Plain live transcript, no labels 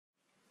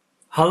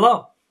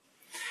Hello.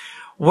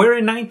 We're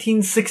in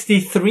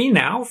 1963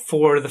 now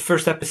for the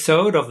first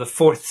episode of the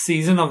fourth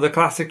season of the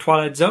classic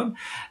Twilight Zone.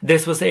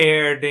 This was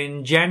aired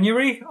in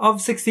January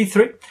of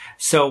 63,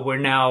 so we're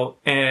now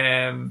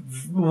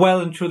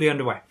well and truly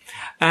underway.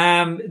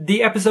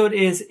 The episode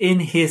is In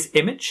His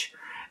Image,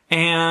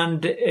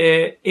 and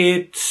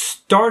it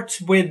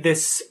starts with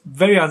this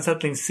very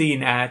unsettling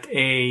scene at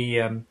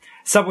a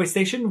subway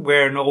station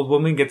where an old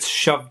woman gets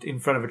shoved in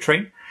front of a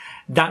train.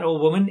 That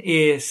old woman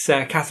is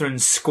Catherine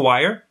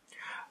Squire,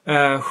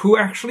 who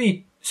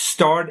actually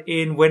starred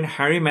in When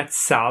Harry Met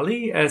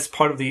Sally as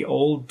part of the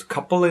old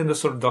couple in the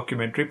sort of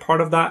documentary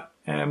part of that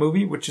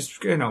movie, which is,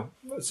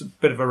 it's a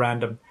bit of a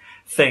random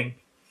thing.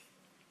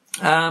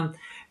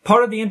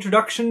 Part of the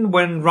introduction,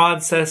 when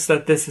Rod says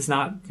that this is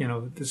not,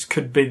 this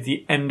could be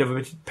the end of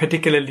a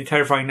particularly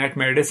terrifying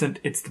nightmare, it isn't,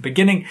 it's the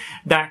beginning,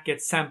 that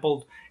gets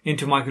sampled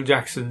into Michael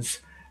Jackson's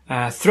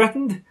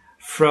Threatened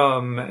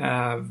from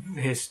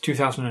his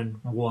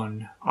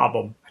 2001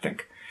 album, I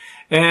think.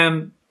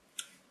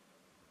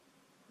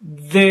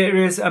 There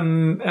is a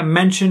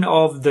mention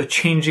of the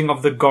changing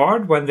of the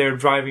guard when they're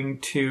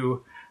driving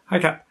to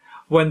Corville,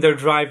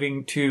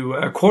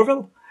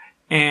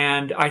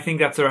 and I think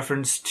that's a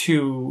reference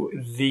to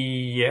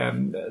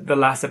the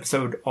last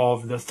episode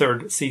of the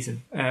third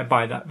season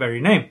by that very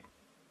name.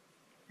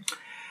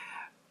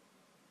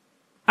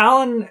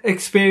 Alan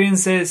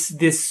experiences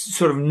this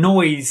sort of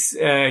noise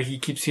he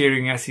keeps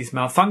hearing as he's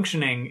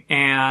malfunctioning,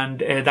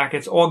 and that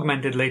gets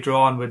augmented later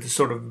on with the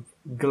sort of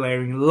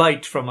glaring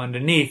light from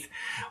underneath,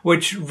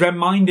 which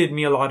reminded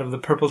me a lot of the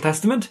Purple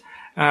Testament.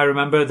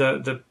 Remember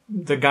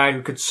the guy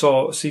who could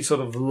see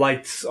sort of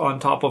lights on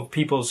top of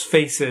people's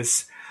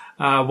faces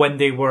when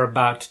they were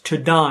about to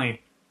die.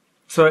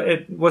 So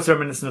it was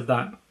reminiscent of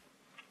that.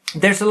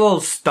 There's a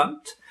little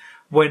stunt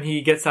when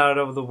he gets out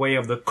of the way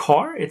of the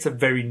car. It's a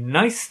very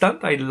nice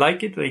stunt. I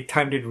like it. They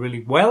timed it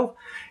really well.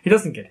 He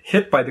doesn't get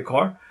hit by the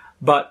car,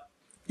 but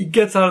he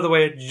gets out of the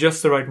way at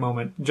just the right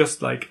moment,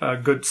 just like a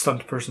good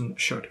stunt person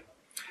should.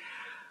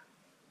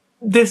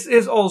 This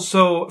is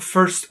also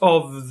first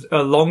of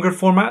a longer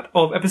format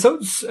of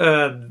episodes.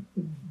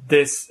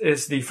 This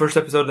is the first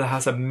episode that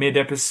has a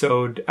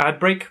mid-episode ad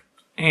break,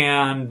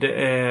 and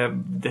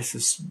this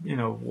is,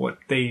 what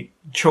they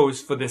chose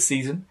for this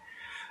season.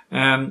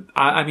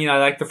 I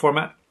like the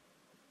format.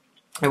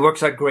 It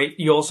works out great.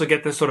 You also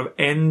get this sort of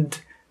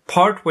end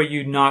part where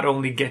you not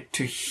only get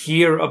to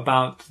hear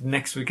about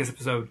next week's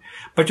episode,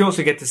 but you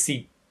also get to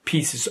see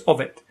pieces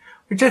of it,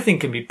 which I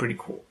think can be pretty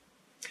cool.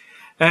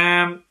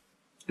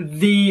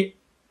 The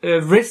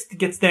wrist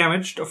gets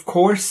damaged, of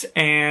course,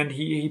 and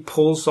he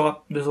pulls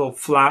up this little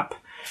flap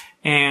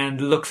and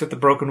looks at the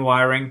broken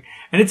wiring.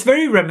 And it's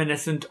very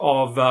reminiscent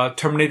of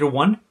Terminator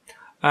 1.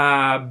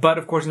 But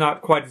of course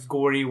not quite as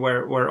gory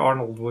where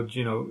Arnold would,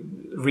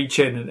 reach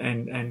in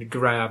and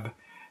grab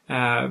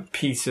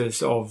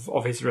pieces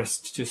of his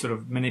wrist to sort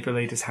of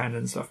manipulate his hand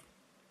and stuff.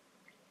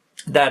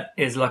 That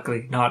is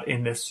luckily not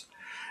in this.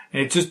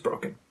 It's just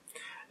broken.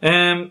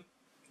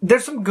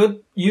 There's some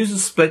good use of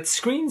split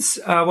screens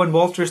when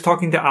Walter is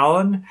talking to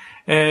Alan.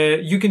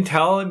 You can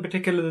tell in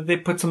particular that they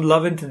put some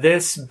love into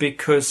this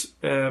because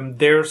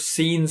there are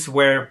scenes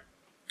where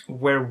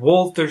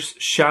Walter's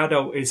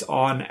shadow is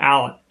on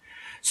Alan.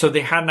 So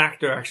they had an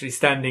actor actually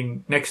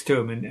standing next to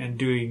him and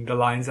doing the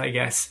lines, I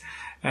guess,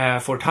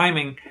 for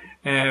timing,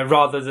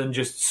 rather than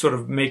just sort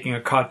of making a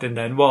cut and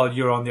then, well,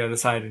 you're on the other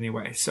side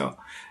anyway. So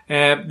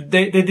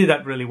they did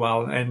that really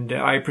well, and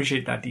I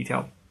appreciate that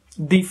detail.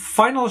 The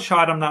final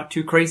shot I'm not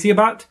too crazy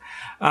about,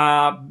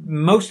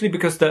 mostly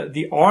because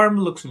the arm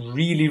looks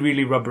really,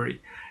 really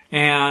rubbery.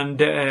 And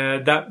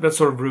that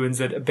sort of ruins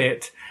it a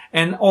bit.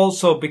 And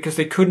also because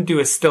they couldn't do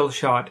a still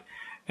shot.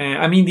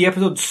 The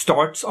episode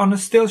starts on a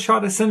still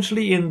shot,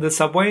 essentially, in the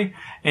subway,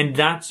 and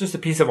that's just a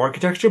piece of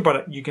architecture,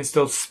 but you can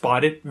still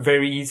spot it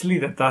very easily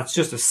that that's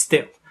just a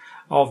still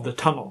of the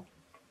tunnel.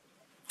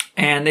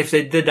 And if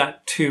they did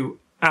that to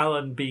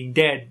Alan being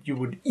dead, you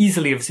would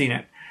easily have seen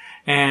it.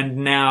 And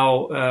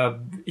now,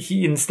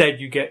 instead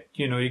you get,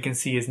 you can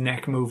see his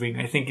neck moving.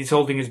 I think he's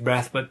holding his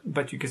breath,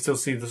 but you can still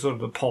see the sort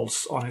of the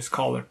pulse on his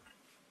collar.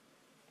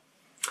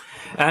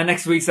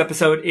 Next week's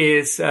episode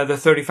is the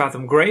 30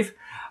 Fathom Grave.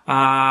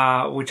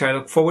 Which I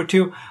look forward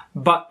to.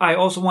 But I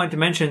also wanted to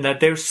mention that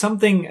there's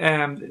something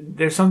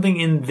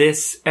in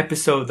this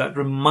episode that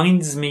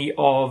reminds me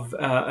of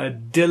a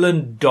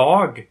Dylan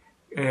Dog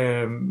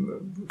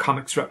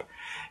comic strip.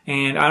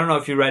 And I don't know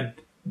if you read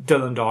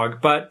Dylan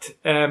Dog, but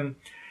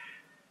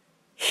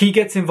he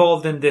gets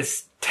involved in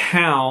this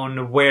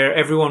town where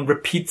everyone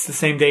repeats the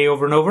same day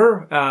over and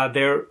over.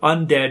 They're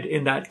undead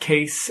in that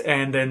case,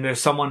 and then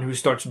there's someone who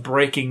starts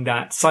breaking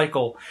that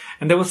cycle.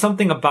 And there was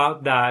something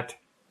about that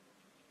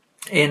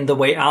in the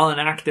way Alan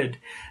acted,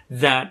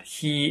 that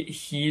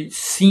he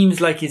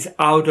seems like he's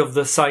out of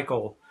the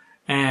cycle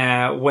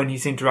when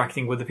he's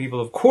interacting with the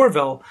people of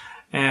Corville,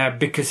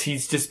 because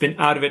he's just been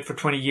out of it for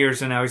 20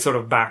 years and now he's sort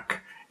of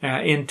back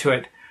into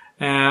it.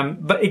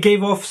 But it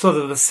gave off sort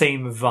of the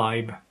same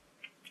vibe.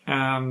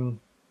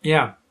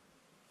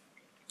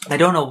 I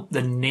don't know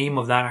the name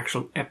of that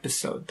actual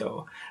episode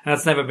though. And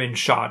that's never been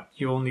shot.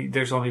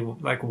 There's only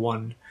like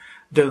one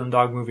Dylan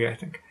Dog movie, I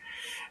think.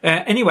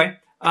 Anyway,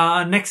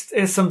 next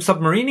is some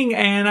submarining,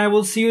 and I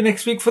will see you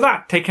next week for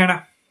that. Take care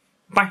now.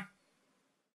 Bye.